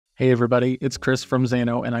Hey everybody, it's Chris from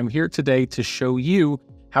Xano, and I'm here today to show you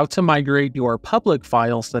how to migrate your public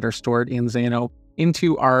files that are stored in Xano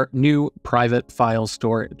into our new private file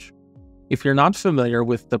storage. If you're not familiar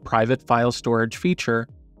with the private file storage feature,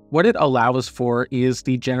 what it allows for is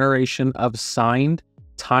the generation of signed,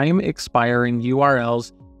 time-expiring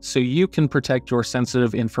URLs so you can protect your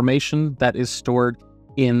sensitive information that is stored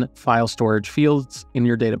in file storage fields in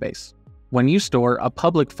your database. When you store a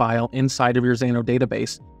public file inside of your Xano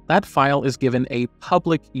database, that file is given a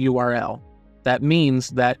public URL. That means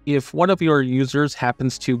that if one of your users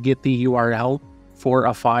happens to get the URL for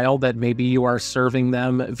a file that maybe you are serving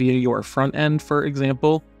them via your front end, for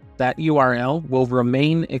example, that URL will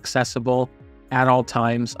remain accessible at all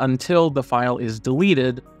times until the file is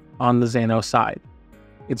deleted on the Xano side.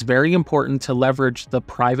 It's very important to leverage the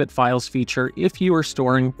private files feature if you are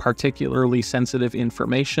storing particularly sensitive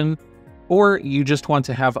information, or you just want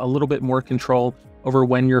to have a little bit more control over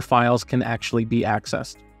when your files can actually be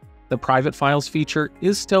accessed. The private files feature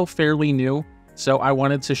is still fairly new, so I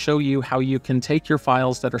wanted to show you how you can take your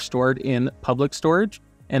files that are stored in public storage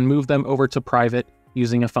and move them over to private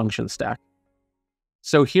using a function stack.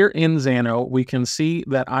 So here in Xano, we can see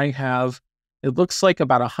that I have, it looks like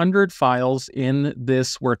about 100 files in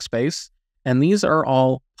this workspace, and these are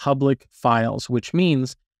all public files, which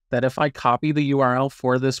means that if I copy the URL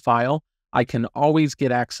for this file, I can always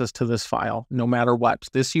get access to this file, no matter what.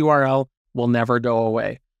 This URL will never go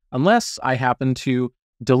away, unless I happen to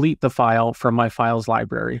delete the file from my files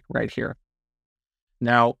library right here.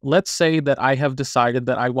 Now, let's say that I have decided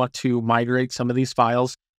that I want to migrate some of these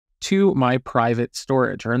files to my private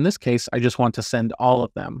storage, or in this case, I just want to send all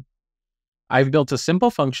of them. I've built a simple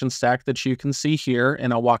function stack that you can see here,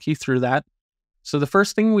 and I'll walk you through that. So the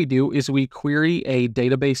first thing we do is we query a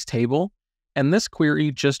database table. And this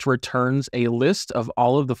query just returns a list of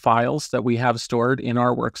all of the files that we have stored in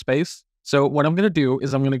our workspace. So what I'm going to do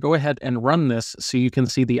is I'm going to go ahead and run this so you can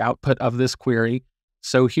see the output of this query.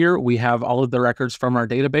 So here we have all of the records from our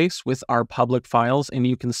database with our public files, and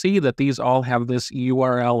you can see that these all have this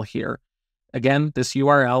URL here. Again, this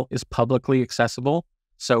URL is publicly accessible.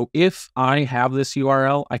 So if I have this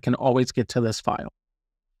URL, I can always get to this file.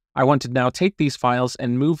 I want to now take these files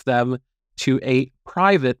and move them to a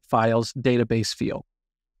private files database field.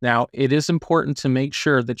 Now, it is important to make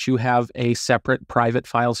sure that you have a separate private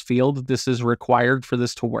files field. This is required for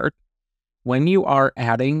this to work. When you are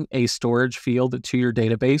adding a storage field to your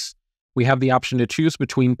database, we have the option to choose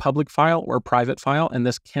between public file or private file, and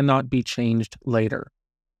this cannot be changed later.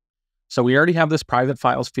 So we already have this private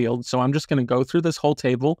files field, so I'm just going to go through this whole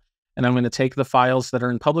table, and I'm going to take the files that are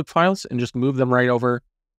in public files and just move them right over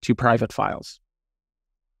to private files.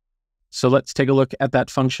 So let's take a look at that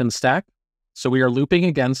function stack. So we are looping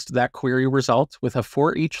against that query result with a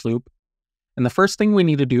for each loop. And the first thing we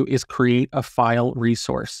need to do is create a file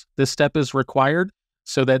resource. This step is required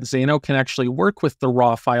so that Xano can actually work with the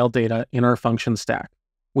raw file data in our function stack.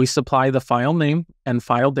 We supply the file name and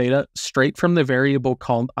file data straight from the variable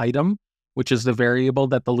called item, which is the variable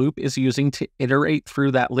that the loop is using to iterate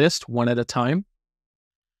through that list one at a time.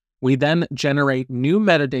 We then generate new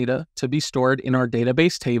metadata to be stored in our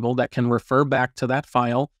database table that can refer back to that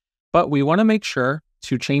file, but we want to make sure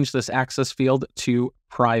to change this access field to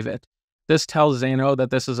private. This tells Xano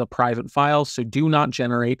that this is a private file, so do not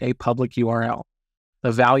generate a public URL.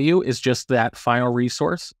 The value is just that file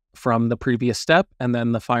resource from the previous step, and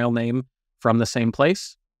then the file name from the same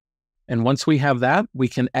place. And once we have that, we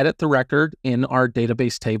can edit the record in our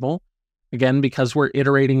database table. Again, because we're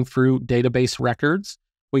iterating through database records,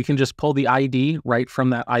 we can just pull the ID right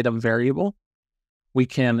from that item variable. We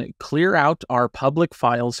can clear out our public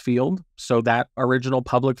files field, so that original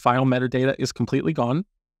public file metadata is completely gone.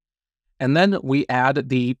 And then we add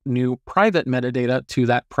the new private metadata to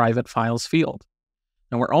that private files field.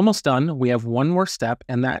 Now we're almost done. We have one more step,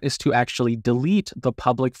 and that is to actually delete the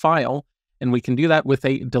public file, and we can do that with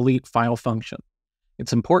a delete file function.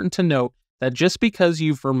 It's important to note that just because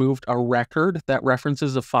you've removed a record that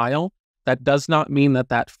references a file, that does not mean that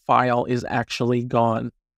that file is actually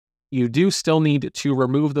gone. You do still need to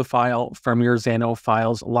remove the file from your Xano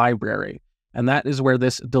files library, and that is where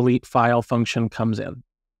this delete file function comes in.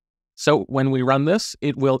 So when we run this,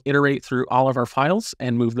 it will iterate through all of our files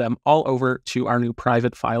and move them all over to our new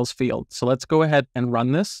private files field. So let's go ahead and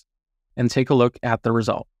run this and take a look at the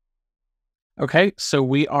result. Okay, so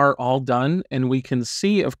we are all done, and we can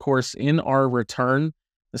see, of course, in our return,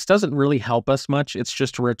 this doesn't really help us much. It's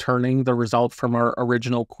just returning the result from our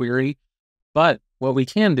original query. But what we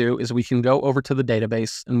can do is we can go over to the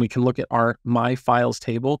database and we can look at our My Files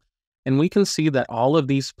table, and we can see that all of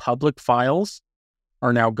these public files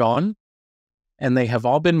are now gone. and they have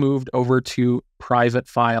all been moved over to private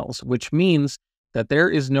files, which means that there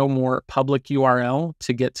is no more public URL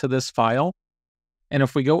to get to this file. And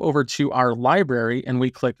if we go over to our library and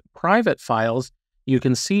we click private files, you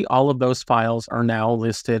can see all of those files are now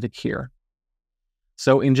listed here.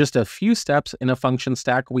 So in just a few steps in a function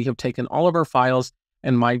stack, we have taken all of our files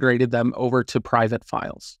and migrated them over to private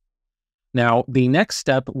files. Now, the next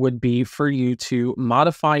step would be for you to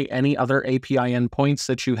modify any other API endpoints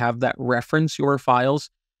that you have that reference your files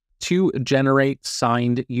to generate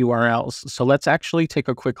signed URLs. So let's actually take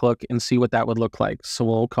a quick look and see what that would look like. So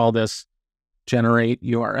we'll call this generate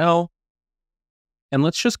URL. And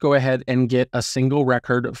let's just go ahead and get a single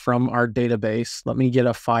record from our database. Let me get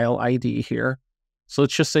a file ID here. So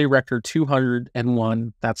let's just say record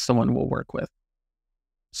 201. That's the one we'll work with.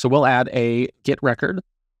 So we'll add a get record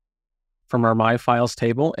from our My Files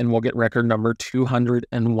table, and we'll get record number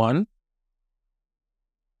 201.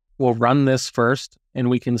 We'll run this first, and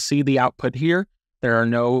we can see the output here. There are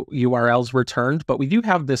no URLs returned, but we do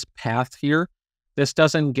have this path here. This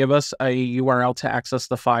doesn't give us a URL to access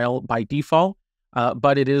the file by default,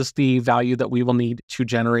 but it is the value that we will need to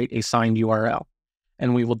generate a signed URL.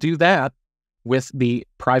 And we will do that with the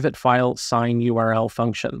private file sign URL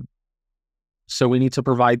function. So we need to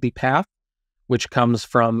provide the path, which comes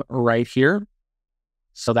from right here.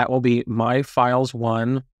 So that will be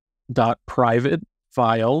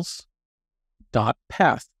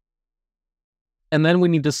myfiles1.privatefiles.path. And then we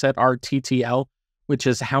need to set our TTL, which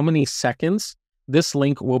is how many seconds this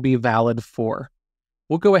link will be valid for.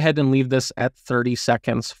 We'll go ahead and leave this at 30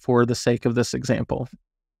 seconds for the sake of this example.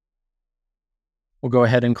 We'll go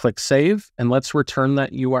ahead and click save, and let's return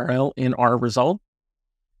that URL in our result.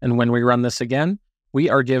 And when we run this again, we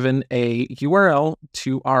are given a URL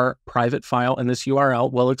to our private file, and this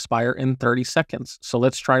URL will expire in 30 seconds. So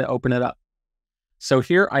let's try to open it up. So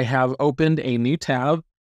here I have opened a new tab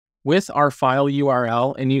with our file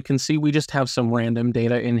URL, and you can see we just have some random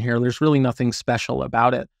data in here. There's really nothing special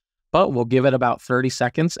about it, but we'll give it about 30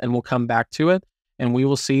 seconds and we'll come back to it, and we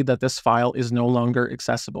will see that this file is no longer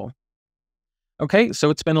accessible. Okay, so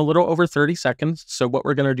it's been a little over 30 seconds. So what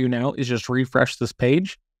we're gonna do now is just refresh this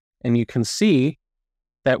page, and you can see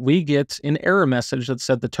that we get an error message that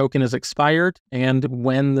said the token is expired and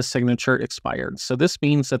when the signature expired. So this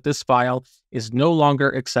means that this file is no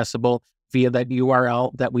longer accessible via that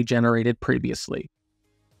URL that we generated previously.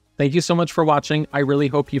 Thank you so much for watching. I really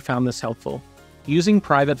hope you found this helpful. Using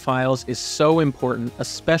private files is so important,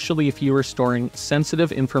 especially if you are storing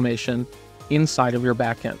sensitive information inside of your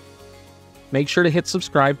backend. Make sure to hit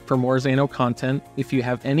subscribe for more Xano content. If you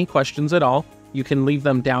have any questions at all, you can leave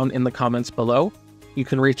them down in the comments below. You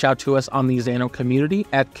can reach out to us on the Xano community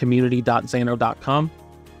at community.xano.com,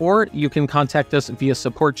 or you can contact us via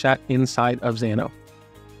support chat inside of Xano.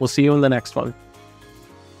 We'll see you in the next one.